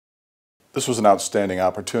This was an outstanding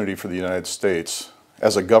opportunity for the United States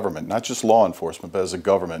as a government, not just law enforcement, but as a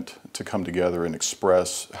government, to come together and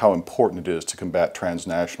express how important it is to combat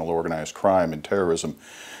transnational organized crime and terrorism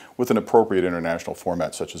with an appropriate international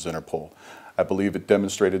format such as Interpol. I believe it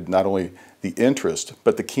demonstrated not only the interest,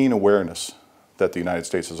 but the keen awareness that the United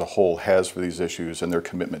States as a whole has for these issues and their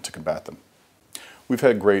commitment to combat them. We've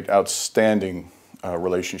had great, outstanding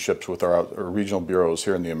relationships with our regional bureaus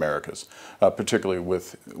here in the Americas, particularly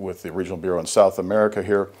with the regional bureau in South America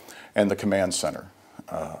here and the command center.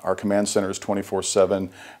 Our command center is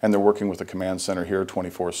 24/7, and they're working with the command center here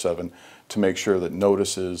 24/7 to make sure that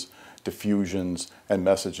notices, diffusions, and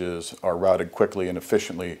messages are routed quickly and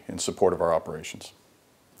efficiently in support of our operations.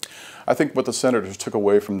 I think what the senators took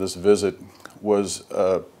away from this visit was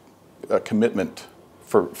a commitment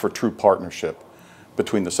for true partnership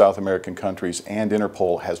between the South American countries and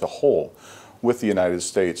Interpol as a whole with the United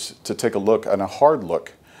States to take a look, and a hard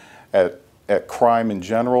look, at crime in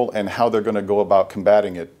general and how they're going to go about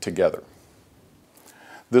combating it together.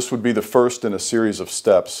 This would be the first in a series of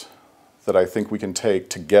steps that I think we can take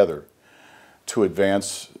together to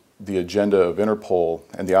advance the agenda of Interpol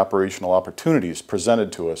and the operational opportunities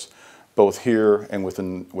presented to us both here and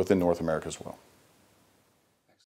within North America as well.